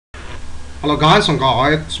Hello guys,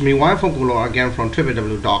 it's me again from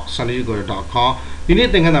www.sunnygood.com. You need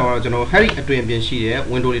to think about Harry at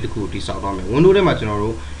window to South window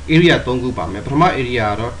area tongu pame, Prama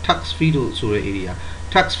area, tax fee to Sura area.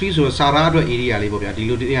 Tax fees or Sarado area,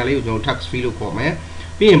 diluted tax fee to come,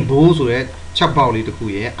 being bows with Chapali to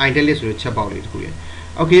Kuye, I tell us with Chapali to Kuye.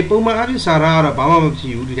 Okay, Puma Adi Sarah, Bama to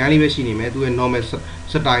you, the Yanni Veshini, do a normal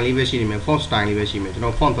satire Veshini, font style Veshini,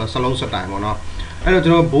 font a salon satire or not. I don't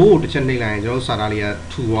know, board the Chandler line, Joe Saralia,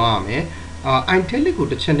 2 arm, I'm telling you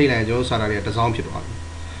the Chandler line, Joe Saralia, the Zombie.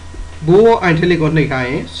 Bo, I'm telling you,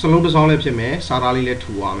 Nikai, Salon the Zombie, Saralia,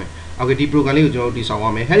 2 arm. Okay, the Brogali, Joe, this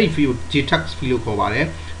arm, Harry Few, G tax filo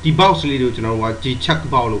covare, the box little, you know what, G chuck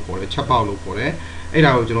bowlo for it, Chapalo for it, 8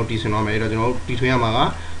 hours, you know, this and I don't know,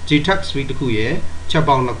 Tituamara, G tax fee to Kuye,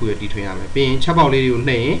 Chapal Nakuya, Tituame, being Chapali,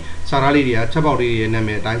 name, Saralia, Chapali,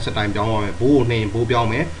 name, dance a time down, Bo name, Bo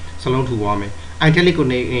Biame, Salon 2 arm. I tell you,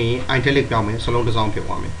 I tell you, salon the zombie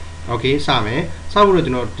woman. Okay, Same, some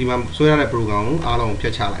original Soya program, along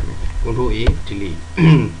Pachala, control A, delete.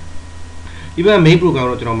 Even main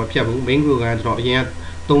program, Piabu, main program, yet,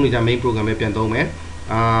 don't need a main program, Piantome,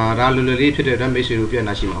 rather related than basic European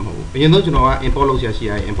National. You know, Impolo CI,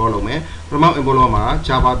 Impolo me, from out Imboloma,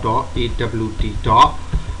 java.awt.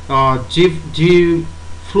 G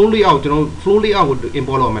fully out, fully out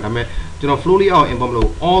Impolo, madame. Fully out in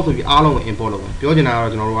Bolo, all to be along in Polo.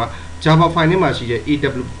 Piojana, Java fine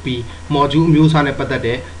EWP, module, Musa and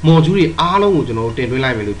Patate, module, along, 10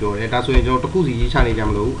 line with that's when you Tokuzi, Chani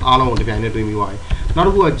Jamlo, along the planet to me.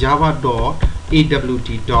 Not who a Java dot,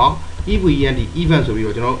 AWT dot, EV and the events of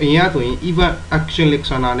you, even action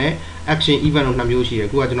Lexanane, action even on Namushi,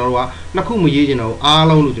 Guajanova, Nakumu,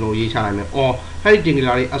 along, Yichan, or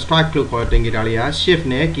Heritingary, a strike cloak or Tingidalia, shift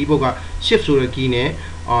ne, Kiboga, shift to the key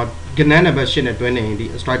or Ganana version at 20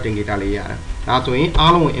 the striking Italia. That's why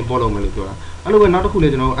all in Polo Melodora. I know not a cool,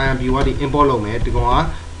 I am the Impolo mate to go on.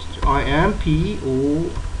 I am PO,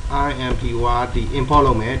 I am PO, the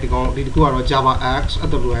Impolo mate to go to Java X at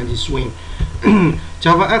the blue and swing.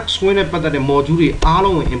 Java X swing at the module,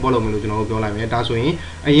 all in Polo Melodora. That's why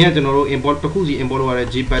I yet know in Portuguese in Polo,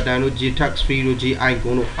 G pattern, G tax free, G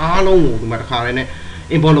icon, all over Macarene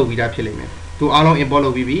in Polo with that killing. To allow in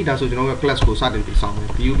Bolo VB, that's what you know a class for certainty song.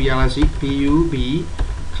 PUB,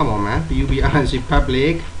 come on man, PUB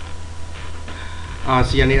public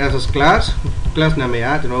CNAS class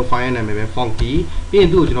name, fine name, funky,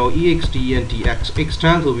 into EXT and TX,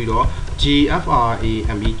 external video,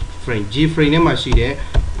 GFRA frame, G frame name I see there,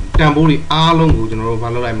 Tambori along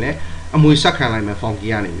Valorame, and we suck line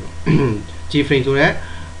funky anime. G frame to that,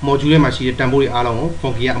 module machine, Tambori along,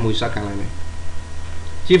 funky and we suck line.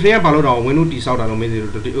 If you have a window to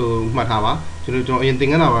Matava, in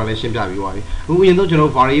thing and our relation Javi. We know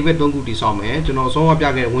variable don't go to some, so a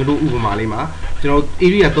window Umalima,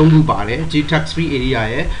 area don't do bad, G tax free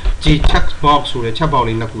area, G tax box or a chapel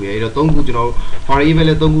in Nakuya, don't go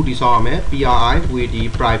variable don't go to some, PRI with the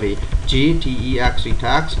private, GTEX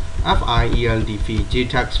tax, FIELD fee, G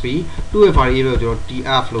tax fee, to a variable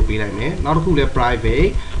TF lobby, not who the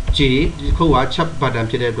private. J, chap button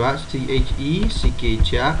CHECK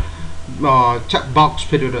chap box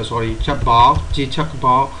period, sorry, chap box, J chap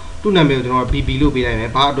box, 2 number BB loopy,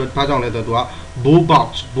 Pajon letter to a bow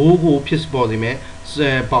box, bow piece body me,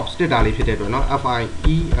 box data fitted,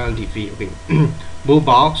 FIELD fee, okay. Bow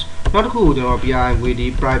box, not cool, PI with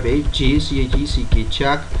the private GCHECK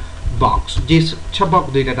check box, this chap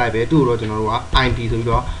box data type, 2 rogenora, I'm piece of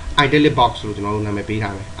your ideally box,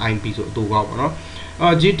 I'm piece of 2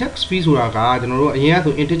 G tax fees were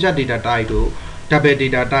to integer data title, double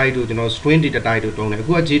data title, string data title,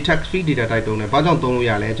 who are G tax fee data title, Bajon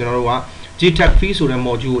Tonuya, general G tax fees or a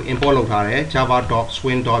module in Bolotare, Java dot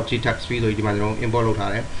swing dot G tax fees or in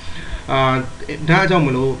Bolotare.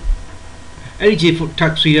 Dajamolo G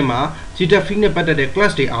tax fee, G tax fee better the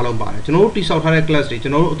class day alomba. This out a class day,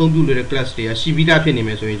 don't do the class day, she be that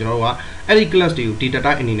penny, so you know any class day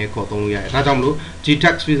data in a cotonuya. Dajamlo G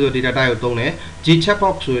tax fees or data title, G chat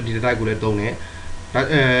box or data title done.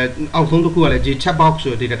 Outcome to cool G chat box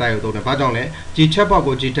or data title, Pajone, G chat box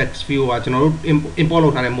or G tax fee or in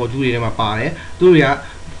Polo and module in a pare, do ya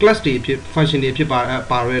class day function the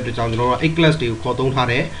pare to John a class day cotton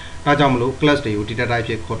hare, Dajamlo class day data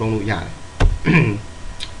type cotton yard.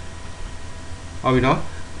 How we know?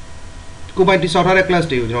 Go by this other class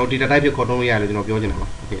day, data type of cotton yard,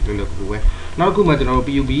 okay, to look away. Now go by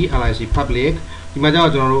PUB, LIC public,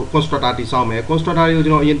 Imagine construct some construct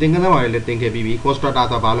you think about it, think BB, construct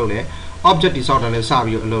data value, object is out and a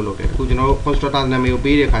savvy located. Construct name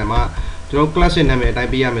be a class in name,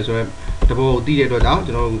 IBM is the whole detail down,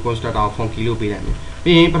 construct our funky loop.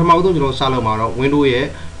 ပြီးရင်ပထမဆုံးကျွန်တော်စလုပ်မှာတော့ Windows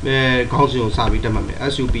ရဲ့ခေါင်းစဉ်ကိုစပြီးတက်မှတ်မယ်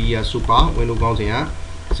SUP ရ Super Windows ခေါင်းစဉ်က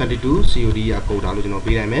32 COD ရ code လို့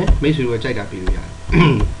ကျွန်တော်ပေးလိုက်မယ်မိတ်ဆွေတို့ကြိုက်တာပေးလို့ရတယ်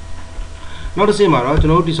နောက်တစ်ဆင့်မှာတော့ကျွ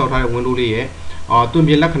န်တော်တို့တိစောက်ထားတဲ့ Windows လေးရဲ့တွင်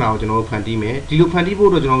ပြင်လက္ခဏာကိုကျွန်တော်တို့ဖန်တီးမယ်ဒီလိုဖန်တီးဖို့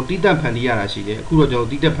တော့ကျွန်တော်တို့တိတက်ဖန်တီးရတာရှိတယ်အခုတော့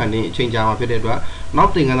ကျွန်တော်တိတက်ဖန်တီးအချိန်ကြာမှာဖြစ်တဲ့အတွက်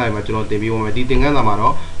နောက်သင်ခန်းစာတွေမှာကျွန်တော်သင်ပေးပါမယ်ဒီသင်ခန်းစာမှာ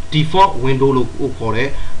တော့ default window လို့ခေါ်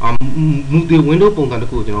တဲ့မူတည် window ပုံစံတစ်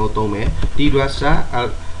ခုကိုကျွန်တော်တို့သုံးမယ်ဒီအတွက်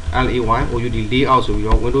LAY OUD layout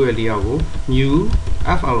ဆိုပြီးတော့ window ရဲ့ layout ကို new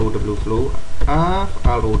FLOW flow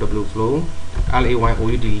LAY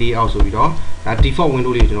OUD layout ဆိုပြီးတော့ဒါ default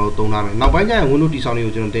window လေးကိုကျွန်တော်တို့သုံးထားမယ်နောက်ပိုင်းကျရင် window တည်ဆောက်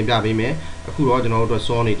လေးကိုကျွန်တော်တင်ပြပေးမယ်အခုတော့ကျွန်တော်တို့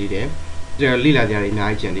အတွက်စောနေသေးတယ်လေ့လာကြရ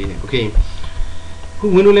အများကြီးကျန်သေးတယ် okay ခု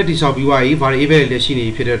window နဲ့တိစောက်ပြီးသွားပြီ variable လည်း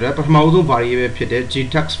ရှိနေပြီဖြစ်တဲ့အတွက်ပထမဆုံး variable ဖြစ်တဲ့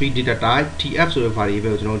gtext feed data type tf ဆိုတဲ့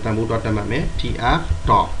variable ကိုကျွန်တော်တန်ဖိုးတော့တက်မှတ်မယ် tf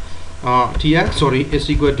dot tf sorry is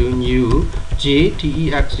equal to new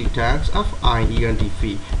jtext text field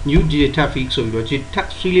feed new jtext feed ဆိုပြီးတော့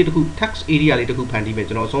jtext feed လေးတစ်ခု text area လေးတစ်ခုဖန်တီး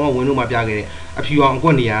မယ်ကျွန်တော်အဆုံးက window မှာပြခဲ့တဲ့အဖြူအောင်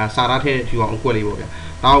အကွက်နေရာစာသားထည့်တဲ့အဖြူအောင်အကွက်လေးပေါ့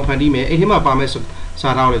ဗျာဒါကိုဖန်တီးမယ်အဲ့ဒီမှာပါမယ်စာ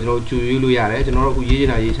သားကိုလည်းကျွန်တော်ကြွေလို့ရတယ်ကျွန်တော်တို့အခုရေးချင်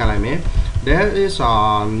တာရေးချလိုက်မယ် there is a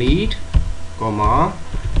need comma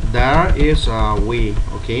there is a way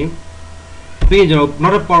okay ပြီးရင်ကျွန်တော်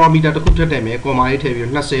နောက်တစ် parameter တစ်ခုထည့်တယ်မယ် comma လေးထ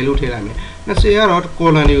ည့်ပြီးတော့20လို့ထည့်လိုက်မယ်20ကတော့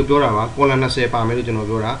column တွေကိုပြောတာပါ column 20ပါမယ်လို့ကျွန်တော်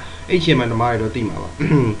ပြောတာအဲ့ချိန်မှဓမ္မတွေတော့သိမှာပါ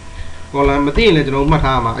column မသိရင်လည်း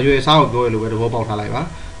ကျွန်တော်မှတ်ထားမှာအရွယ်အစားကိုပြောရလို့ပဲသဘောပေါက်ထား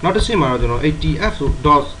လိုက်ပါနောက်တစ်ဆင့်မှာတော့ကျွန်တော်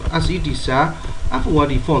atf.set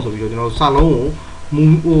FORD font ဆိုပြီးတော့ကျွန်တော်စာလုံး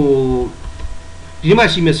ကိုမူဒီမှာ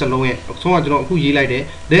ရှိမဲ့စလုံးရဲ့အဆုံးကကျွန်တော်အခုရေးလိုက်တဲ့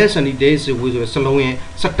there's any days way ဆိုတဲ့စလုံးရဲ့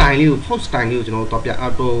စတိုင်လေးကို font style လေးကို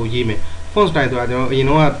ကျွန်တော်တော့ပြရေးမယ် font style ဆိုတာကျွန်တော်အရင်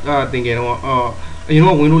တော့သင်ခဲ့တော့အရင်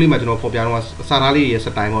တော့ window လေးမှာကျွန်တော်ဖော်ပြတော့စာသားလေးရဲ့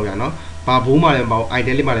စတိုင်ပေါ့ဗျာနော်ဘာဘိုးမှလည်းမပေါ့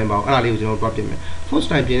item လေးမှလည်းမပေါ့အဲ့ဒါလေးကိုကျွန်တော်တွားပြင်မယ် font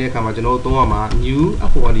style ပြင်တဲ့အခါမှာကျွန်တော်သုံးရမှာ new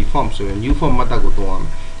FORD font ဆိုရင် new font မှတ်တက်ကိုသုံးရမယ်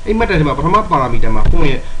အဲ့မှတ်တက်ထဲမှာပထမ parameter မှာ font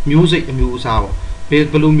ရဲ့မျိုးစိတ်အမျိုးအစားပေါ့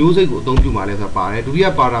ဘယ်လိုမျိုးစိတ်ကိုအသုံးပြုမှာလဲဆိုတာပါတယ်ဒုတိယ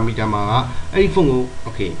parameter မှာကအဲ့ဒီ font ကို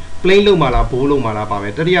okay plain လုံးမှာလား bold လုံးမှာလားပါ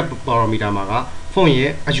မယ်တတိယ parameter မှာက font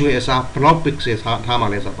ရဲ့အရွယ်အစား block pixel ထားမှာ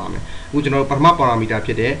လဲဆိုတာပါမယ်အခုကျွန်တော်ပထမ parameter ဖြ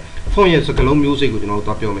စ်တဲ့ font ရဲ့စကားလုံးမျိုးစိတ်ကိုကျွန်တော်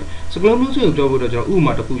တို့ပြောမယ်စကားလုံးမျိုးစိတ်ကိုပြောဖို့တော့ကျွန်တော်ဥပ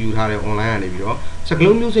မာတစ်ခုယူထားတယ် online ကနေပြီးတော့စ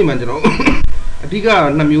ကားလုံးမျိုးစိတ်မှာကျွန်တော်အဓိက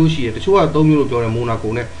2မျိုးရှိတယ်တချို့က3မျိုးလို့ပြောတယ် monaco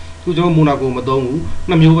နဲ့အခုကျွန်တော် monaco မသုံးဘူး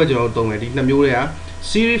2မျိုးပဲကျွန်တော်သုံးတယ်ဒီ2မျိုးတွေက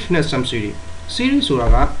series နဲ့ sum series series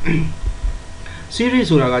ဆိုတာက series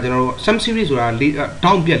ဆိုတာကကျွန်တော်တို့ sum series ဆိုတာ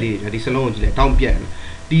down ပြက်လေးတွေဒီစလုံးကိုကြည့်လိုက် down ပြက်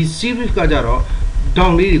ဒီ series ကကြတော့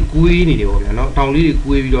down လေးတွေကွေးနေတယ်ပေါ့ဗျာနော် down လေးတွေ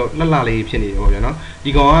ကွေးပြီးတော့လှလှလေးဖြစ်နေတယ်ပေါ့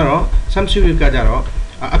ဗျာနော်ဒီကောင်ကတော့ sum series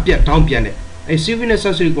ကကြတော့အပြက် down ပြက်နေအဲ series နဲ့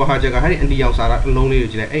sum series ကွာဟာချက်ကအဲ့ဒီအနီအောင်စာတာအလုံးလေးကို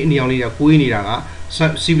ကြည့်လိုက်အဲ့အနီအောင်လေးကကွေးနေတာက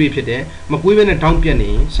series ဖြစ်တယ်မကွေးဘဲနဲ့ down ပြက်နေ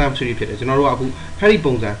ရင် sum series ဖြစ်တယ်ကျွန်တော်တို့ကအခု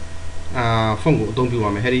အဲ့ဒီပုံစံfont ကိုအသုံး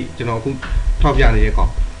ပြုပါမယ်အဲ့ဒီကျွန်တော်အခုထောက်ပြနေတဲ့ကောင်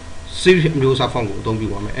series မျိုးစား font ကိုအသုံး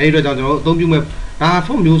ပြုပါမယ်အဲ့ဒီတော့ကျွန်တော်တို့အသုံးပြုမဲ့ဒါ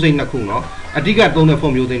font မျိုးစိတ်နှစ်ခုเนาะအဓိကသုံးတဲ့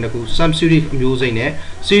font မျိုးစိတ်နှစ်ခု sum series မျိုးစိတ်နဲ့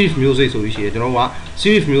series မျိုးစိတ်ဆိုပြီးရှိတယ်ကျွန်တော်က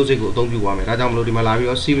series မျိုးစိတ်ကိုအသုံးပြုပါမယ်ဒါကြောင့်မလို့ဒီမှာလာပြီး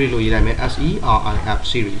တော့ series လို့ရေးလိုက်မယ် SERIF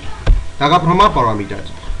series ဒါကပထမ parameter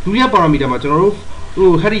ဒုတိယ parameter မှာကျွန်တော်တို့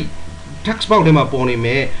ဟိုဟဲ့ဒီ text box ထဲ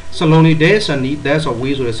မှာပေါ်နေမဲ့စလုံးလေး there's a need there's a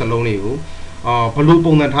way ဆိုတဲ့စလုံးလေးကိုဘယ်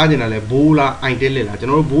လိုပုံစံထားခြင်းလဲ bold လား italic လားကျွန်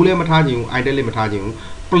တော်တို့ bold လည်းမထားခြင်းဘူး italic မထားခြင်းဘူး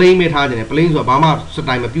plain ပဲထားခြင်းတယ် plain ဆိုတာဘာမှစ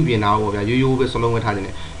တိုင်မပြုတ်ပြင်တာပေါ့ဗျာရိုးရိုးပဲစလုံးပဲထားခြင်းတ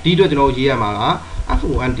ယ်ဒီအတွက်ကျွန်တော်ရေးရမှာက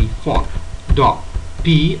font font dot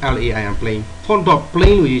plain plain font dot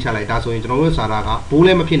plain လို့ရေးချလိုက်ဒါဆိုရင်ကျွန်တော်တို့စာသားကဘိုးလ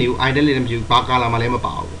ည်းမဖြစ်နေဘူး italic လည်းမဖြစ်ဘူးဘာ color မှလည်း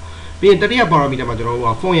မပါဘူးပြီးရင်တတိယ parameter မှာကျွန်တော်တို့က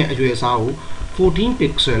font ရဲ့အရွယ်အစားကို14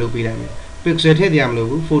 pixel လို့ပေးလိုက်မယ် pixel ထည့်ရမလို့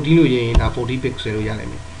ဘူး14လို့ရေးရင်ဒါ14 pixel လို့ရနိုင်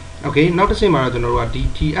မယ် okay နောက်တစ်ဆင့်မှာတော့ကျွန်တော်တို့က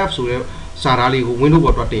tf ဆိုတဲ့စာသားလေးကို window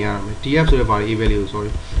ပေါ်တွက်တင်ရမှာ tf ဆိုတဲ့ variable လေးကို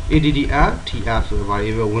sorry addr tf ဆိုတဲ့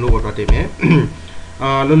variable window ပေါ်တွက်တင်မယ်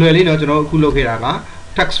လွယ်လွယ်လေးတော့ကျွန်တော်အခုလုပ်ခဲ့တာက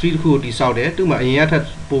text field တစ်ခုကိုတိစောက်တယ်သူ့မှာအရင်ကထပ်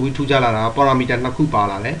ပို့ပြီးထူးခြားလာတာ parameter နှစ်ခုပါ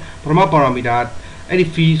လာတယ်ပထမ parameter အဲ့ဒီ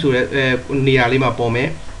field ဆိုတဲ့နေရာလေးမှာပေါ်မယ်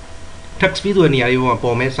text field ဆိုတဲ့နေရာလေးမှာ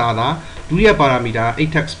ပေါ်မယ်စာသားဒုတိယ parameter အဲ့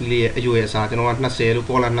text field ရဲ့အရွယ်အစားကျွန်တော်က20လို့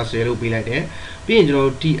column 20လို့ပေးလိုက်တယ်ပြီးရင်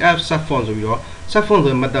ကျွန်တော် tf sub font ဆိုပြီးတော့ sub font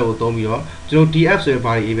ဆိုတဲ့ method ကိုသုံးပြီးတော့ကျွန်တော် tf ဆိုတဲ့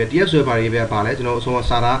variable tf ဆိုတဲ့ variable ကပါလဲကျွန်တော်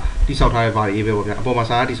အဆုံးစာသားတိစောက်ထားတဲ့ variable ပေါ့ဗျာအပေါ်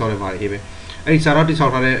မှာစာသားတိစောက်တဲ့ variable အဲ့ဒီစာသားတိ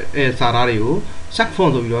စောက်ထားတဲ့စာသားတွေကို sub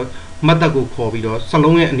font ဆိုပြီးတော့ method ကိုခေါ်ပြီးတော့စ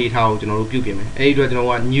လုံးရဲ့အနေထားကိုကျွန်တော်တို့ပြုပြင်မယ်အဲ့ဒီအတွက်ကျွန်တော်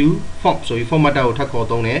က new font ဆိုပြီး font method ကိုထပ်ခေါ်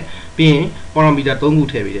သုံးတယ်ပြီးရင် parameter 3ခု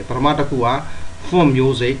ထည့်ပေးတယ်ပထမတစ်ခုက font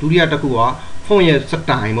မျိုးစိတ်ဒုတိယတစ်ခုက font ရဲ့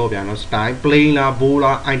style ပေါ့ဗျာနော် style plain လား bold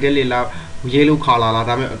လား italic လား yellow color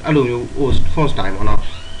လားဒါပေမဲ့အဲ့လိုမျိုး font style ပေါ့နော်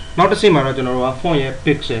နောက်တစ်ဆင့်မှာတော့ကျွန်တော်တို့က font ရဲ့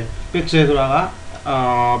pixel ဆိုတာက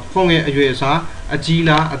font ရဲ့အရွယ်အစား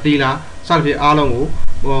အကြီးလားအသေးလားစသဖြင့်အားလုံးကို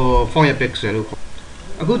font ရဲ့ pixel လို့ခေါ်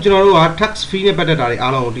အခုကျွန်တော်တို့က text field နဲ့ပတ်သက်တာတွေ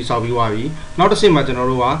အားလုံးကိုတိစောက်ပြီးသွားပြီနောက်တစ်ဆင့်မှာကျွန်တော်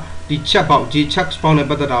တို့ကဒီ chat box J chat box နဲ့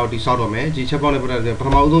ပတ်သက်တာကိုတိစောက်တော့မယ် J chat box နဲ့ပတ်သက်တဲ့ပထ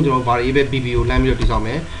မဦးဆုံးကျွန်တော် variable bb ကိုလှမ်းပြီးတော့တိစောက်မ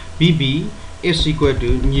ယ် bb is equal to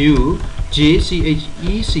new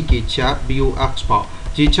jcheck chat box box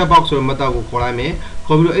J chat box ဆိုတဲ့ method ကိုခေါ်လိုက်မယ်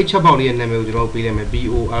ခေါ်ပြီးတော့အဲ့ chat box လေးရဲ့နာမည်ကိုကျွန်တော်ပေးလိုက်မယ်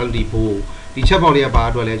bold bold ဒီ chat box လေးကဘာ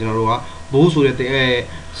အတွက်လဲကျွန်တော်တို့က bold ဆိုတဲ့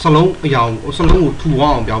စလုံးအယောင်စလုံးကိုထူ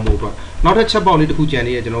အောင်ပြောင်းဖို့အတွက်နောက်ထပ် chat box လေးတစ်ခုကြံ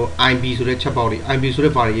နေရကျွန်တော် ib ဆိုတဲ့ chat box လေး ib ဆို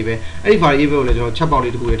တဲ့ variable အဲ့ဒီ variable ကိုလည်းကျွန်တော် chat box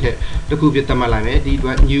လေးတစ်ခုရဲ့ထက်တစ်ခုပြသတ်မှတ်လိုက်မယ်ဒီအတွ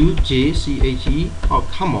က် new jche oh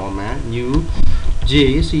come on man new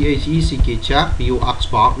jcheck chat box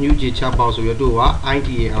box new j chat box ဆိုရတော့က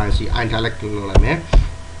italic italic လို့လိုက်မယ်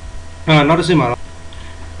နောက်တစ်ဆင့်မှာ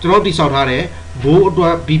ကျွန်တော်တိစောက်ထားတဲ့ bold အတွ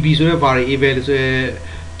က် bb ဆိုတဲ့ variable ဆိုတဲ့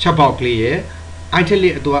chat box လေးရဲ့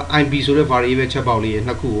italic အတွက် ib ဆိုတဲ့ variable chat box လေးရဲ့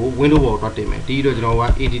နှစ်ခုကို window ပေါ်တွားတင်မယ်ဒီတော့ကျွန်တော်က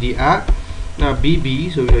addr bb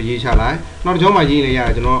ဆိုပြီးတော့ရေးချလိုက်နောက်တစ်ကြောင်းမှာရေးနေရတ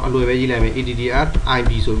ယ်ကျွန်တော်အလွယ်ပဲရေးလိုက်မယ် addr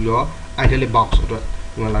ib ဆိုပြီးတော့ italic box အတွက်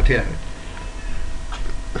ဒီမှာလာထည့်လိုက်မယ်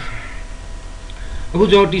အခု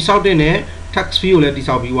ကျွန်တော်တိစောက်တဲ့နဲ့ text field ကိုလည်းတိ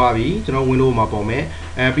စောက်ပြီးသွားပြီကျွန်တော် window မှာပေါ်မယ်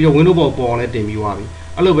ပြီးတော့ window ပေါ်ပေါ်လည်းတင်ပြီးသွားပြီ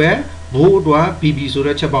အဲ့လိုပဲ bold အတွက် bb ဆို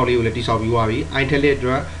တဲ့ chat box လေးကိုလည်းတိစောက်ပြီးသွားပြီ italic အ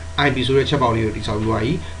တွက် ib ဆိုတဲ့ chat box လေးကိုတိစောက်ပြီးသွား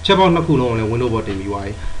ပြီ chat box နှစ်ခုလုံးကိုလည်း window ပေါ်တင်ပြီးသွား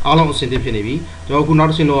ပြီအားလုံးအဆင်သင့်ဖြစ်နေပြီကျွန်တော်အခုနောက်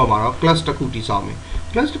တစ်ဆင့်လောက်ရမှာတော့ class တစ်ခုတိစောက်မယ်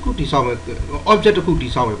class တစ်ခုတိစောက်မယ် object တစ်ခုတိ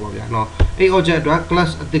စောက်မယ်ပေါ့ဗျာနော်အဲ့ object အတွက် class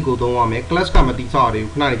အသစ်ကိုသုံးရမယ် class ကမတိစောက်ရသေး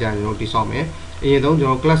ဘူးခဏနေကြာရင်ကျွန်တော်တိစောက်မယ်အရင်ဆုံးကျွန်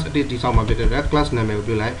တော် class အသစ်တိစောက်မှာဖြစ်တဲ့အတွက် class နာမည်ကို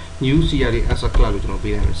ပြလိုက် new class class လို့ကျွန်တော်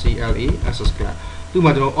ပေးလိုက်မယ် class class သူ့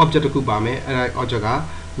မှာကျွန်တော် object တစ်ခုပါမယ်အဲ့ဒါ object က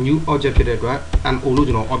new object ဖြစ်တဲ့အတွက် no လို့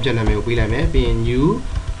ကျွန်တော် object နာမည်ကိုပေးလိုက်မယ်ပြီးရင် new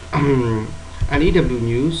new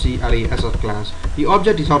new class class ဒီ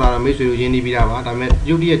object တိစောက်တာတော့မိတ်ဆွေတို့ရင်းနှီးပြီးတာပါဒါပေမဲ့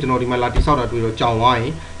ရုပ်တရက်ကျွန်တော်ဒီမှာလာတိစောက်တာတွေ့တော့ကြောင်သွားရ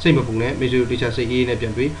င်စိတ်မပူနဲ့မိတ်ဆွေတို့တိကျစိတ်အေးနဲ့ပြ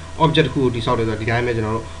န်တွေ့ object တစ်ခုကိုတိစောက်တယ်ဆိုတော့ဒီတိုင်းပဲကျွန်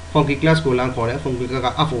တော်တို့ funky class ကိုလမ်းခေါ်တယ် funky class က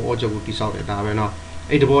f object ကိုတိစောက်တယ်ဒါပဲเนาะ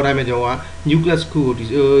အဲ့ဒီဘောတိုင်းမှာကျွန်တော်က new class ခုကို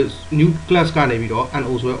new class ကနေပြီးတော့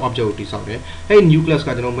no ဆိုတဲ့ object ကိုတိစောက်တယ်အဲ့ new class က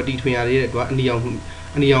ကျွန်တော်မတီထွင်ရသေးတဲ့အတွက်အနီအောင်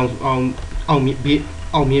အောင်မြ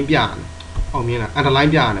င်ပြရတယ်အောင်မြင်လား underline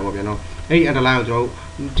ပြရတယ်ပေါ့ဗျာနော်အဲ့ဒီ underline ကိုကျွန်တော်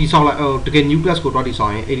တိစောက်လိုက်တကယ် new class ကိုတော့တိစော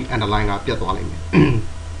က်ရင်အဲ့ဒီ underline ကပြတ်သွားလိမ့်မယ်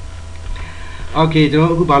okay ကျွန်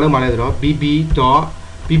တော်အခုဘာလုပ်မှာလဲဆိုတော့ bb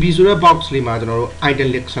ဆိုတဲ့ box လေးမှာကျွန်တော်တို့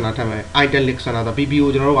italic ဆန္ဒထည့်မယ် italic ဆန္ဒတော့ bb ကို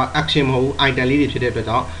ကျွန်တော်တို့က action မဟုတ်ဘူး item လေးတွေဖြစ်တဲ့အတွက်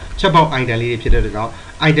ကြောင့် chat box item လေးတွေဖြစ်တဲ့အတွက်ကြောင့်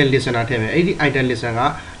item listener ထည့်မယ်အဲ့ဒီ item listener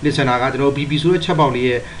ကကျွန်တော် bb ဆိုတဲ့ chat box လေး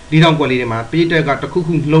ရဲ့4000ကွက်လေးတွေမှာပရိသတ်ကတစ်ခု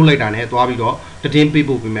ခုလှုပ်လိုက်တာနဲ့သွားပြီးတော့တင်းပေး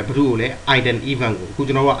ဖို့ပြင်မယ်ဘယ်သူကိုလဲ item event ကိုအခု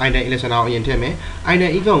ကျွန်တော်က item listener ကိုအရင်ထည့်မယ် item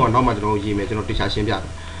event ကိုနောက်မှကျွန်တော်ရေးမယ်ကျွန်တော်တခြားရှင်းပြမ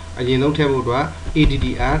ယ်အရင်ဆုံးထည့်ဖို့အတွက်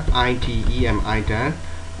addr item item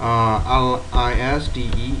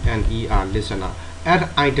listener listener add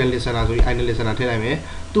item listener ဆိုပြီး item listener ထည့်လိုက်မယ်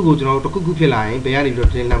သူ့ကိုကျွန်တော်တို့တစ်ခုခုဖြစ်လာရင်ဘယ်ကနေပြီး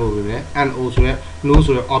တော့တင်းလှမ်းဖို့ပြင်မယ် no ဆိုရဲ no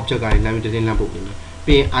ဆိုရဲ object ကနေလှမ်းပြီးတင်းလှမ်းဖို့ပြင်မယ်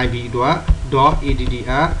ပြီးရင် ib အတွက်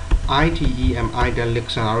 .addr item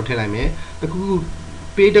listener တို့ထည့်လိုက်မယ်တစ်ခုခု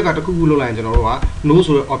page ကတစ်ခုခုလောက်လိုက်ရင်ကျွန်တော်တို့က no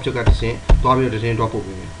ဆိုရဲ object ကတစ်ဆင့်သွားပြီးတော့တင်းတော့ပို့ပြ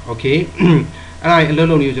င်မယ် okay အဲ့ဒါအလုပ်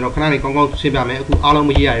လုပ်နေကျွန်တော်ခဏလေးကောင်းကောင်းရှင်းပြမယ်အခုအားလုံး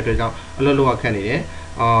မရေးရတဲ့အတွက်ကြောင့်အလုပ်လုပ်ရခက်နေတယ်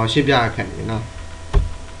ရှင်းပြရခက်နေတယ်နော်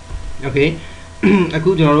okay အ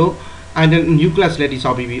ခုကျွန်တော်တို့item new class လည်းတိ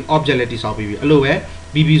စောက်ပြီးပြီ object လည်းတိစောက်ပြီးပြီအဲ့လိုပဲ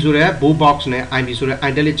bb ဆိုတဲ့ bow box နဲ့ ib ဆိုတဲ့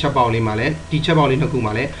italic chat box လေးမှာလည်းဒီ chat box လေးနှစ်ခု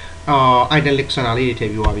မှာလည်းitem listener လေးတွေထ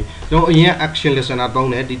ည့်ပြီးသွားပြီကျွန်တော်အရင်က action listener သုံး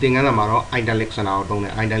တယ်ဒီသင်ခန်းစာမှာတော့ item listener ကိုသုံးတ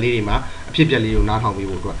ယ် item လေးတွေမှာအဖြစ်အပျက်လေးကိုနားထောင်ပေး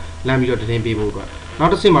ဖို့အတွက်လမ်းပြီးတော့တင်းပေးဖို့အတွက်နော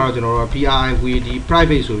က်တစ်ဆင့်မှာတော့ကျွန်တော်တို့ privad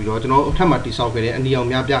private ဆိုပြီးတော့ကျွန်တော်အထက်မှာတိစောက်ခဲ့တဲ့အနီအောင်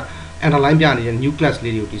များပြunderline ပြနေတဲ့ new class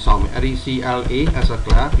လေးတွေကိုတိစောက်မယ်အဲ့ဒီ class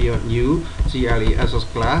class ပြီးတော့ new class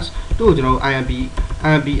class တို့ကိုကျွန်တော်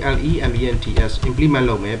implements implement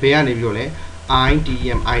လုပ်မယ်ဘယ်ကနေပြီးတော့လဲ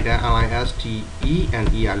item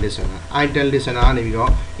listener item listener ကနေပြီးတော့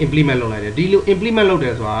implement လုပ်လိုက်တယ်ဒီလို implement လုပ်တ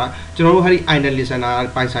ယ်ဆိုတာကျွန်တော်တို့အဲ့ဒီ item listener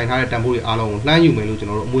ပိုင်ဆိုင်ထားတဲ့တန်ဖိုးတွေအားလုံးကိုလှမ်းယူမယ်လို့ကျွန်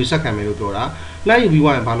တော်တို့အမွေဆက်ခံမယ်လို့ပြောတာလှမ်းယူ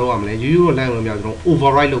ပြီးွားရင်ဘာလုပ်ရမလဲရိုးရိုးလှမ်းယူလို့မရဘူးကျွန်တော်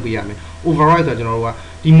override လုပ်ပေးရမယ် override ဆိုတော့ကျွန်တော်တို့က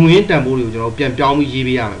ဒီမူရင်းတန်ဖိုးတွေကိုကျွန်တော်ပြန်ပြောင်းပြီးရေး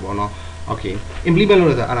ပေးရမယ်ပေါ့နော် okay implement လုပ်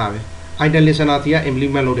တယ်ဆိုတာအဲ့ဒါပဲ item listener က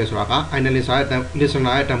implement လုပ်တယ်ဆိုတာက item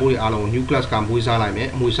listener ရဲ့တန်ဖိုးတွေအားလုံးကို new class ကမွေးစားလိုက်မယ်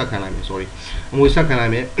အမွေဆက်ခံလိုက်မယ် sorry အမွေဆက်ခံလို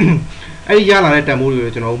က်မယ်အဲ့ဒီရလာတဲ့တန်ဖိုးတွေ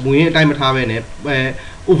ကိုကျွန်တော်မူရင်းအတိုင်းမထားဘဲနဲ့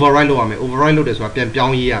override လုပ်ရမယ် override လုပ်တယ်ဆိုတာပြန်ပြော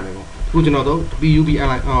င်းရေးရမယ်ပေါ့အခုကျွန်တော်တို့ pub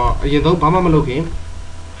align အရင်ဆုံးဘာမှမလုပ်ခင်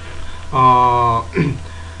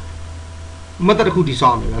method တစ်ခုတည်ဆော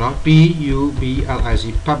က်ရမယ်နော်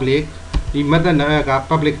public public ဒီ method က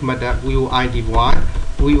public method void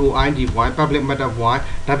public method void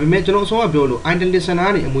ဒါပေမဲ့ကျွန်တော်အစောကပြောလို့ item listener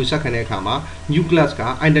ကနေအမွေဆက်ခံတဲ့အခါမှာ new class က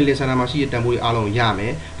item listener မှာရှိတဲ့တန်ဖိုးတွေအားလုံးရမ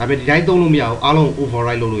ယ်ဒါပေမဲ့ဒီတိုင်းသုံးလို့မရဘူးအားလုံး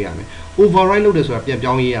override လုပ်လို့ရမယ် override လုပ်တယ်ဆိုတာပြန်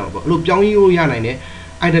ပြောင်းရေးရမှာပေါ့အဲ့လိုပြောင်းရေးလို့ရနိုင်တဲ့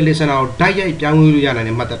item listener ကိုတိုက်ရိုက်ပြောင်းလဲလို့ရနိုင်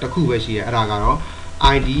တဲ့ method တစ်ခုပဲရှိတယ်အဲ့ဒါကတော့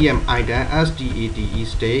IDM item state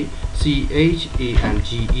state change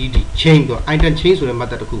chain တော့ item chain ဆိုတဲ့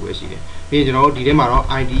method တစ်ခုပဲရှိတယ်ပြီးရင်ကျွန်တော်တို့ဒီထဲမှာတော့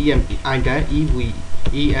IDM item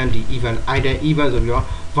event event item event ဆိုပြီးတော့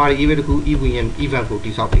variable တစ်ခု event ကို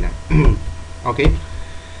တိစောက်ပေးလိုက် okay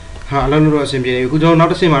ဟာအလုံးလို့အဆင်ပြေတယ်အခုကျွန်တော်နော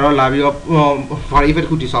က်တစ်ဆင့်မှာတော့လာပြီးတော့ variable တစ်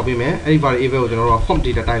ခုတိစောက်ပေးမယ်အဲ့ဒီ variable ကိုကျွန်တော်တို့ font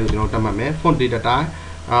data type လို့ကျွန်တော်တတ်မှတ်မယ် font data type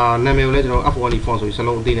နာမည်ကိုလည်းကျွန်တော် F1 font ဆိုပြီးစ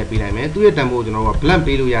လုံးအသေးနဲ့ပေးလိုက်မယ်သူ့ရဲ့တန်ဖိုးကိုကျွန်တော်က blank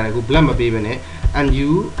ပေးလို့ရတယ်အခု blank မပေးဘဲနဲ့ nu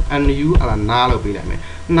အလားနားလို့ပေးလိုက်မယ်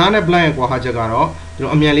နားနဲ့ blank ရဲ့ကွာဟာချက်ကတော့ကျွန်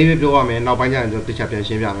တော်အမြန်လေးပဲပြောရမယ်နောက်ပိုင်းကျရင်ကျွန်တော်တစ်ချက်ပြန်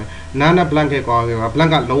ရှင်းပြမယ်နားနဲ့ blank ရဲ့ကွာက blank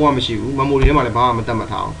ကလုံးဝမရှိဘူး memory ထဲမှာလည်းဘာမှမတတ်မှတ်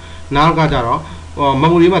ထားအောင်နားကကြတော့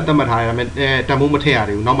memory မှာတတ်မှတ်ထားရတယ်တန်ဖိုးမထည့်ရ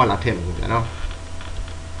သေးဘူးနောက်မှလာထည့်မယ်ဗျာနော်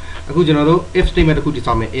အခုကျွန်တော်တို့ if statement တစ်ခုတည်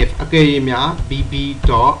ဆောက်မယ် if အကယ်၍များ bb.is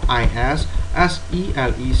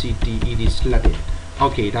selected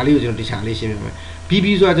okay ဒါလေးကိုကျွန်တော်တခြားလေးရှင်းပြမယ် bb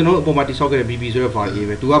ဆိုတာကျွန်တော်တို့အပေါ်မှာတည်ဆောက်ခဲ့တဲ့ bb ဆိုတဲ့ variable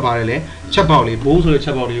ပဲသူကပါတယ်လေချက်ပေါက်လေးဘိုးဆိုတဲ့ချ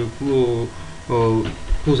က်ပေါက်လေးကို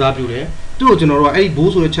ကိုစားပြုတယ်သူ့ကိုကျွန်တော်တို့ကအဲ့ဒီ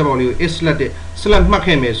ဘိုးဆိုတဲ့ချက်ပေါက်လေးကို is selected select မှတ်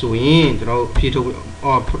ခဲ့မယ်ဆိုရင်ကျွန်တော်တို့ဖြည့်ထုတ်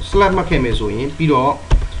select မှတ်ခဲ့မယ်ဆိုရင်ပြီးတော့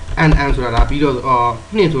n ဆိုတာဒါပြီးတော့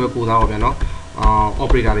နှင့်ဆိုတဲ့ကိုစားပါဗျာနော်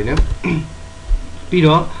operator လေးနဲ့ပြီး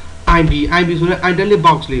တော့ ib ဆိုတဲ့ italic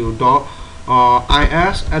box လေးကိုတော့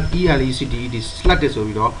is selected ဆို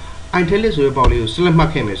ပြီးတော့ italic ဆိုတဲ့ပေါက်လေးကို select မှ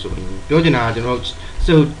တ်ခဲ့မယ်ဆိုရင်ပြောချင်တာကကျွန်တော်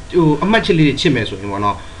ဟိုအမှတ်ချက်လေးတွေချစ်မယ်ဆိုရင်ပေါ့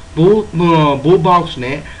နော်ဘိုး box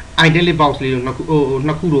နဲ့ italic box လေးကိုနှစ်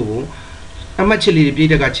ခုတို့ကိုအမှတ်ချက်လေးတွေပြည့်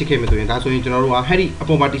တက်ကချစ်ခဲ့မယ်ဆိုရင်ဒါဆိုရင်ကျွန်တော်တို့ကဟဲ့ဒီအ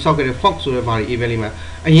ပေါ်မှာတိဆောက်ခဲ့တဲ့ fox ဆိုတဲ့ variable လေးမှာ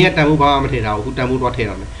အရင်ကတန်ဖိုးဘာမှမထည့်ထားဘူးအခုတန်ဖိုးတော့ထည့်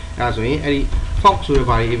ရမယ်အဲဒါဆိုရင်အဲ့ဒီ fox ဆိုတဲ့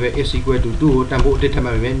variable is equal to 2ကိုတန်ဖိုးအတစ်ထပ်မှ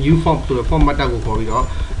တ်ပေးမယ် new form ဆိုတဲ့ format ကိုခေါ်ပြီးတော့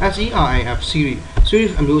serif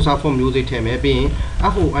series အမျိုးအစား form မျိုးစိတ်ထည့်မယ်ပြီးရင်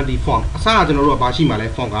font အစားကကျွန်တော်တို့ကဘာရှိမှလဲ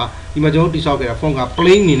font ကဒီမှာကျွန်တော်တို့တိဆောက်ခဲ့တဲ့ font က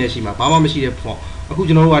plain အနေနဲ့ရှိမှာဘာမှမရှိတဲ့ font အခု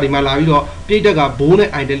ကျွန်တော်တို့ကဒီမှာလာပြီးတော့ပြည့်တက်ကဘိုးနဲ့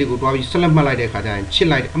italic ကိုတွားပြီး select မှတ်လိုက်တဲ့အခါကျရင်ချစ်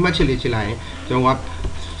လိုက်အမှတ်ချက်လေးချစ်လိုက်ရင်ကျွန်တော်က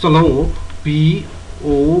စလုံးကို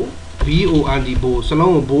bond ဘိုးစ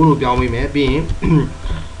လုံးကိုဘိုးလို့ပြောင်းပေးမယ်ပြီးရင်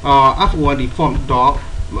font font dot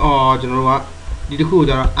ကျွန်တော်တို့ကဒီတစ်ခုကို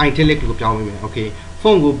ကျတော့ italic ကိုပြောင်းပေးမယ် okay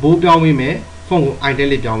font ကိုဘိုးပြောင်းပေးမယ် font ကို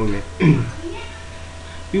italic ပြောင်းပေးမယ်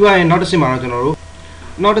ပြီးသွားရင်နောက်တစ်ဆင့်မှာတော့ကျွန်တော်တို့က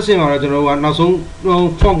နောက်ဆုံး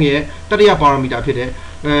font ရဲ့တတိယ parameter ဖြစ်တဲ့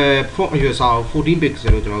font အရွယ်အစားကို14 pixel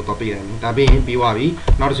လို့ကျွန်တော်တို့သွားပေးရတယ်ဒါပြီးရင်ပြီးသွားပြီ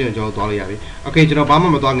နောက်တစ်ဆင့်ကျွန်တော်သွားလို့ရပြီ okay ကျွန်တော်ဘာမှ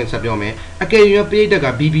မသွားခင်ဆက်ပြောမယ်အကယ်၍ပြည့်တက်က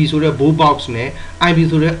bb ဆိုတဲ့ bow box နဲ့ ib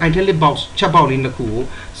ဆိုတဲ့ italic box ချက်ပေါက်လေးနှစ်ခုကို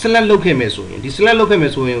select လုပ်ခဲ့မယ်ဆိုရင်ဒီ select လုပ်ခဲ့မ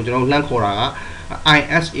ယ်ဆိုရင်ကျွန်တော်လှမ်းခေါ်တာက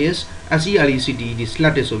is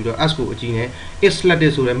selected ဆိုပြီးတော့ s ကိုအကြီးနဲ့ is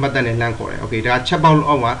selected ဆိုတဲ့မှတ်တမ်းနဲ့လှမ်းခေါ်တယ် okay ဒါချက်ပေါက်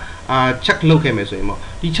အောက်မှာcheck လုပ်ခဲ့မယ်ဆိုရင်ပေါ့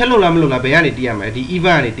ဒီချက်လုပ်လားမလုပ်လားဘယ်ကနေတည်ရမလဲဒီ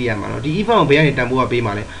event ကနေတည်ရမှာเนาะဒီ event ကိုဘယ်ကနေတန်ဖိုးကပေး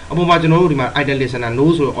မှာလဲအပေါ်မှာကျွန်တော်တို့ဒီမှာ item listener no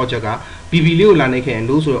ဆိုတဲ့ object က bb လေးကိုလာနေခဲ့ရင်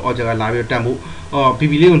no ဆိုတဲ့ object ကလာပြီးတော့တန်ဖိုး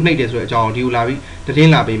bb လေးကိုနှိပ်တယ်ဆိုတဲ့အကြောင်းဒီကိုလာပြီးသတ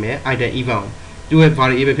င်းလာပေးမယ် item event ကိုသူ့ရဲ့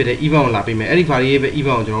variable ဖြစ်တဲ့ event ကိုလာပေးမယ်အဲ့ဒီ variable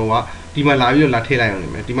event ကိုကျွန်တော်တို့ကဒီမှာလာပြီးတော့လာထည့်လိုက်အောင်နေ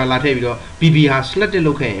မယ်ဒီမှာလာထည့်ပြီးတော့ bb ဟာ selected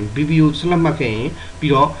လုပ်ခဲ့ရင် bb ကို select မှတ်ခဲ့ရင်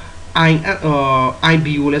ပြီးတော့ ib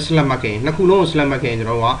ကိုလည်း select မှတ်ခဲ့ရင်နှစ်ခုလုံးကို select မှတ်ခဲ့ရင်ကျွန်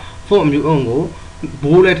တော်တို့က font အမျိုးအုံကို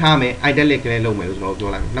ဘိုးလည်းထားမယ် italic ကလည်းလုပ်မယ်လို့ကျွန်တော်ပြော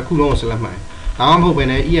လိုက်မယ်နှစ်ခုလုံးကို select မှတ်ဒါမှမဟုတ်ဘဲ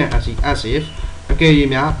နဲ့ as if အကယ်၍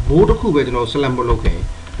များဘိုးတစ်ခုပဲကျွန်တော် select မလုပ်ခဲ့ရင်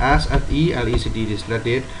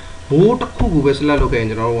selected ဘိုးတစ်ခုကိုပဲ select လုပ်ခဲ့ရင်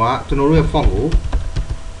ကျွန်တော်တို့ရဲ့ font ကို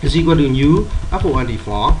is equal to new font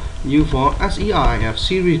new font serif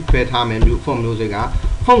series ပဲထားမယ် new font မျိုးစိတ်က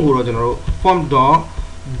font ကိုတော့ကျွန်တော်တို့ font.bond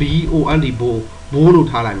ဘိုးလို့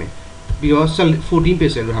ထားလိုက်မယ်ပြီးတော့14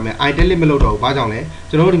 pixel လို့ထားမယ် italic မလုပ်တော့ဘူးဘာကြောင့်လဲ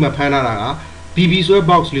ကျွန်တော်တို့ဒီမှာဖမ်းထားတာက bb ဆိုတဲ့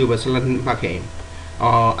box လေးကိုပဲ select မှတ်ခဲ့ရင်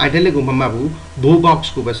italic ကိုမမှတ်ဘူး bow box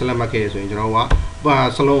ကိုပဲ select မှတ်ခဲ့ရဆိုရင်ကျွန်တော်က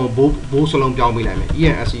စလုံးဘိုးစလုံးပြောင်းပေးလိုက်မယ်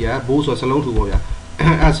ensc ကဘိုးဆိုစလုံးထူပေါ့ဗျာ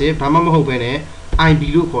as ဘာမှမဟုတ်ဘဲနဲ့ ib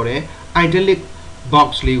လို့ခေါ်တဲ့ italic box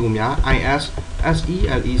လေးကိုများ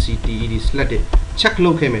is selected check လု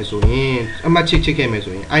ပ်ခဲ့မယ်ဆိုရင်အမှတ်ချစ်ခဲ့မယ်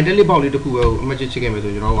ဆိုရင် italic box လေးတစ်ခုပဲအမှတ်ချစ်ခဲ့မယ်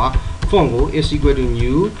ဆိုရင်ကျွန်တော်က font ကို is equal to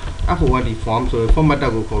new form ဆိုတဲ့ format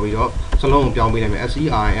ကိုခေါ်ပြီးတော့စလုံးကိုပြောင်းပေးလိုက်မယ်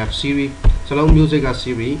serif series စလုံးမျိုးစိတ်က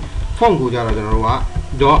series font ကိုကြတော့ကျွန်တော်တို့က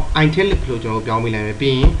 .italic လို့ကျွန်တော်ပြောင်းပေးလိုက်မယ်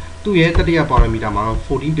ပြီးရင်သူ့ရဲ့တတိယ parameter မှာတော့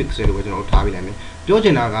14 pixel လို့ပဲကျွန်တော်ထားပေးလိုက်မယ်ပြောချ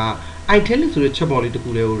င်တာက italic ဆိုတဲ့ချက်ပေါက်လေးတစ်ခု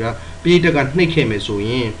လေးကိုပြည့်တက်ကနှိပ်ခဲ့မယ်ဆိုရ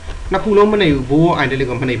င်နှစ်ခုလုံးမနှိပ်ဘူးဘိုး italic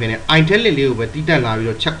ကိုမနှိပ်ဖ ೇನೆ italic လေးကိုပဲတိတက်လာပြီး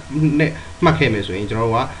တော့ချက်နဲ့မှတ်ခဲ့မယ်ဆိုရင်ကျွန်တော်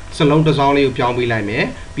တို့ကစလုံးတစ်စောင်းလေးကိုပြောင်းပေးလိုက်မယ်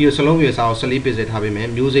ပြီးတော့စလုံးရွယ်စာကို14 pixel ထားပေးမယ်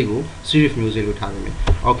မျိုးစိတ်ကို serif မျိုးစိတ်လို့ထားပေးမယ်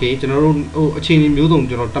okay ကျွန်တော်တို့အခြေအနေမျိုးစုံ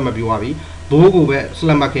ကျွန်တော်တတ်မှတ်ပြီးသွားပြီဘိုးကိုပဲ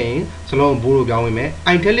select မှတ်ခဲ့ရင်စလုံးဘိုးလို့ပြောင်းပေးမယ်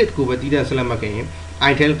italic ကိုပဲတိတက် select မှတ်ခဲ့ရင်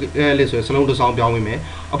italic ဆိုရင်စလုံးတစ်စောင်းပြောင်းပေးမယ်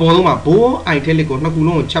အပေါ်ဆုံးမှာ bold italic ကိုနှစ်ခု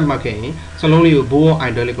လုံးကိုချက်မှတ်ခဲ့ရင်စလုံးလေးကို bold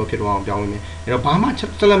italic ကိုဖြစ်သွားအောင်ပြောင်းပေးမယ်အဲ့တော့ဘာမှ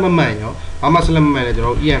ဆက်လက်မမှန်ရောဘာမှဆက်လက်မမှန်လဲကျွန်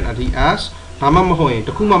တော် ENTS ဘာမှမဟုတ်ရင်တ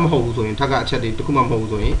ခုမှမဟုတ်ဘူးဆိုရင်ထပ်ကအချက်တွေတခုမှမဟုတ်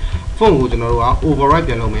ဘူးဆိုရင် font ကိုကျွန်တော်တို့က override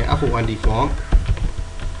ပြန်လုပ်မယ် F1D font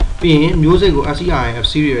ပြီးရင်မျိုးစိတ်ကို SERIF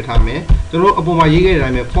series ရထားမယ်ကျွန်တော်တို့အပေါ်မှာရေးခဲ့တဲ့အတို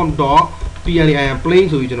င်းပဲ font.plain plain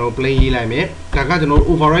ဆိုပြီးကျွန်တော် plain ရေးလိုက်မယ်ဒါကကျွန်တော်တို့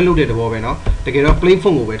override လုပ်တဲ့သဘောပဲเนาะတကယ်တော့ plain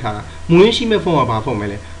font ကိုပဲထားတာမူရင်းရှိမဲ့ font ကဘာ font ပဲ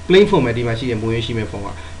လဲ plain font ပဲဒီမှာရှိတဲ့မူရင်းရှိမဲ့ font က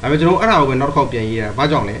ဒါပေမဲ့ကျွန်တော်အဲ့ဒါကိုပဲနောက်တစ်ခေါက်ပြန်ရေးတာဘာ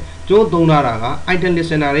ကြောင့်လဲကျွန်တော်သုံးထားတာက item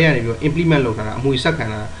listener တွေကနေပြီး implement လုပ်ထားတာအမွေဆက်ခံ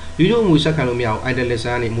တာရိုးရိုးအမွေဆက်ခံလို့မရဘူး item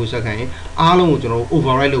listener ကနေအမွေဆက်ခံရင်အားလုံးကိုကျွန်တော်တို့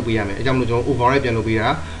override လုပ်ပေးရမယ်အဲကြောင့်မလို့ကျွန်တော် override ပြန်လုပ်ပေးတာ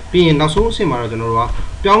ပြီးရင်နောက်ဆုံးအဆင့်မှာတော့ကျွန်တော်တို့က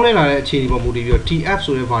ပြောင်းလဲလာတဲ့အခြေအနေပေါ်မူတည်ပြီးတော့ tf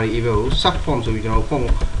ဆိုတဲ့ variable ကို sub form ဆိုပြီးကျွန်တော်တို့ font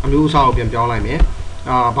အမျိုးအစားကိုပြန်ပြောင်းလိုက်မယ်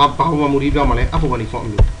ဘာမှမူတည်ပြောင်းမှာလဲ f1 font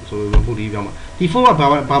မျိုးဆိုပြီးမူတည်ပြောင်းမှာဒီ font ကဘာ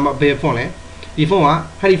ဘယ် font လဲဒီ font က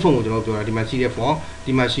heavy font ကိုကျွန်တော်ပြောတာဒီမှာရှိတဲ့ font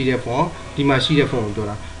ဒီမှာရှိတဲ့ font ဒီမှာရှိတဲ့ font ကိုပြော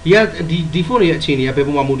တာဒီ font ရဲ့အခြေအနေကဘယ်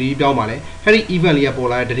ပုံမှာမူတည်ပြောင်းမှာလဲ heavy event လေးကပေါ်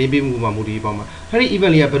လာတဲ့တည်ပေးမှုမှာမူတည်ပြောင်းမှာ heavy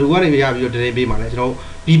event လေးကဘယ်လိုကနေရပြီးတော့တည်ပေးမှာလဲကျွန်တော်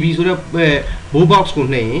bb ဆိုတဲ့ bow box ကို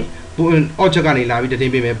နှိပ်ရင် object ကနေလာပြီးတ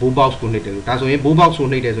ည်ပေးမယ် bow box ကိုနှိပ်တယ်လို့ဒါဆိုရင် bow box ကို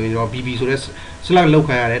နှိပ်တယ်ဆိုရင်ကျွန်တော် bb ဆိုတဲ့ select လောက်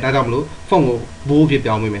ခံရတယ်ဒါကြောင့်မလို့ font ကို bow ဖြစ်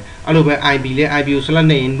ပြောင်းပေးမယ်အဲ့လိုပဲ ib လဲ ib ကို select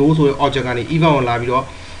နှိပ်ရင် no ဆိုတဲ့ object ကနေ event ကိုလာပြီးတော့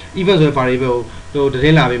event ဆိုတဲ့ variable ကိုတ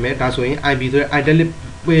ည်လာပေးမယ်ဒါဆိုရင် ib ဆိုတဲ့ italic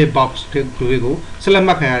box တွေကို select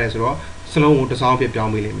မှတ်ခံရတယ်ဆိုတော့စလုံးကိုတစ်စောင်းဖြစ်ပြော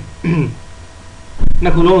င်းပေးလိမ့်မယ်နှ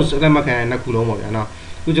စ်ခုလုံးကို select မှတ်ခံရနှစ်ခုလုံးပေါ့ဗျာနော်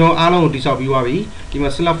အခုကျွန်တော်အားလုံးကိုတိဆောက်ပြီးသွားပြီဒီမှာ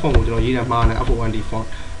select font ကိုကျွန်တော်ရေးတာမှားတယ် F1D font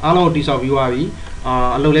အားလုံးကိုတိဆောက်ပြီးသွားပြီ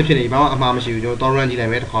အလုပ်လည်းဖြစ်နေပြီဘာမှအမှားမရှိဘူးကျွန်တော် run ကြည့်လို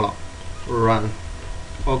က်မယ်တစ်ခါတော့ run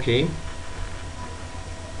okay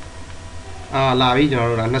လာပြီကျွန်တော်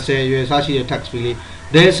တို့က20ရွယ်စရှိတဲ့ text လေး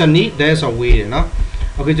there's a need there's a way เนาะ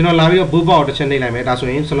okay ကျွန်တော်လာပြီးတော့ book box ကိုတစ်ချက်နှိပ်လိုက်မယ်ဒါဆို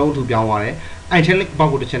ရင်စလုံးအထူပြောင်းသွားတယ် italic box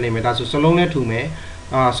ကိုတစ်ချက်နှိပ်မယ်ဒါဆိုစလုံးလည်းထူမယ်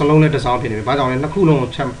စလုံးလည်းတစ်စောင်းဖြစ်နေပြီဘာကြောင့်လဲနှစ်ခုလုံးကို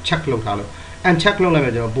check လုပ်ထားလို့ uncheck လုပ်လိုက်မ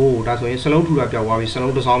ယ်ကျွန်တော် bow ဒါဆိုရင်စလုံးထူတာပြောင်းသွားပြီစ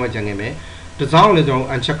လုံးတစ်စောင်းပဲကျန်ခဲ့မယ်တစ်စောင်းလည်းကျွန်တော်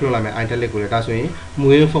uncheck လုပ်လိုက်မယ် italic ကိုလည်းဒါဆိုရင်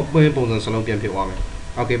မွေးပုံစံစလုံးပြန်ဖြစ်သွားမယ်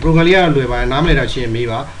okay program လေးကတော့လွယ်ပါတယ်နားမလည်တာရှင်းမေး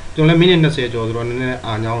ပါကျွန်တော်လည်းမိနစ်20ကျော်ဆိုတော့နည်းနည်း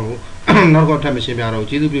အာညောင်းလို့နောက်တော့ထပ်မရှင်းပြတော့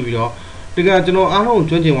ကျေးဇူးပြုပြီးတော့တကယ်ကျွန်တော်အားလုံးကို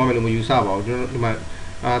ကျွမ်းကျင်သွားမယ်လို့မယူဆပါဘူးကျွန်တော်ဒီမှာ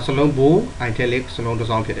စလုံး bow italic စလုံးတစ်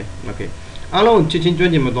စောင်းဖြစ်တယ် okay အားလုံးချစ်ချင်းကျွ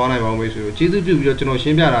မ်းကျင်မသွားနိုင်ပါဘူးမိတ်ဆွေတို့ကျေးဇူးပြုပြီးတော့ကျွန်တော်ရှ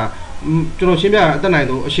င်းပြတာအသက်နိုင်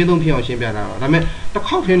ဆုံးအရှင်းဆုံးဖြစ်အောင်ရှင်းပြတာပါဒါပေမဲ့တစ်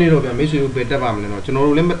ခေါက်ထင်းနေတော့ဗျမိတ်ဆွေတို့ပဲတက်ပါမလဲတော့ကျွန်တော်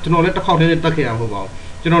လည်းတစ်ခေါက်ထင်းနေတက်ခဲ့တာမဟုတ်ပါဘူး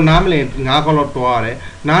ကျွန်တော်နားမလည်9ခေါက်လောက်တွားရတယ်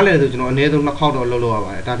နားလဲဆိုကျွန်တော်အနည်းဆုံး2ခေါက်တော့လုပ်ရ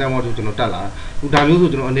ပါတယ်ဒါကြောင့်မို့ကျွန်တော်တက်လာတာဒါမျိုးဆို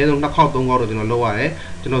ကျွန်တော်အနည်းဆုံး2ခေါက်3ခေါက်တော့ကျွန်တော်လုပ်ရတယ်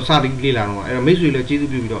ကျွန်တော်စပြီးလေ့လာတော့အဲ့တော့မိတ်ဆွေလည်းကျေး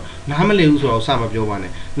ဇူးပြုပြီးတော့နားမလည်ဘူးဆိုတော့စမပြောပါ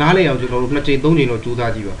နဲ့နားလဲအောင်ကျွန်တော်တို့2ချိန်3ချိန်တော့ကြိုး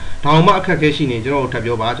စားကြည့်ပါဒါမှအခက်အခဲရှိနေကျွန်တော်တို့ထပ်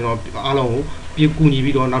ပြောပါကျွန်တော်အားလုံးကိုပြကူညီ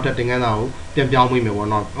ပြီးတော့နောက်ထပ်သင်ခန်းစာကိုပြန်ပြောင်းပေးမယ်ပေါ့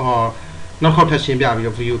နော်နောက်ခေါက်ထပ်ရှင်းပြပြီး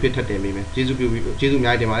တော့ video ဖြစ်ထပ်တင်ပေးမယ်ကျေးဇူးပြုပြီးကျေးဇူးအ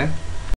များကြီးတင်ပါတယ်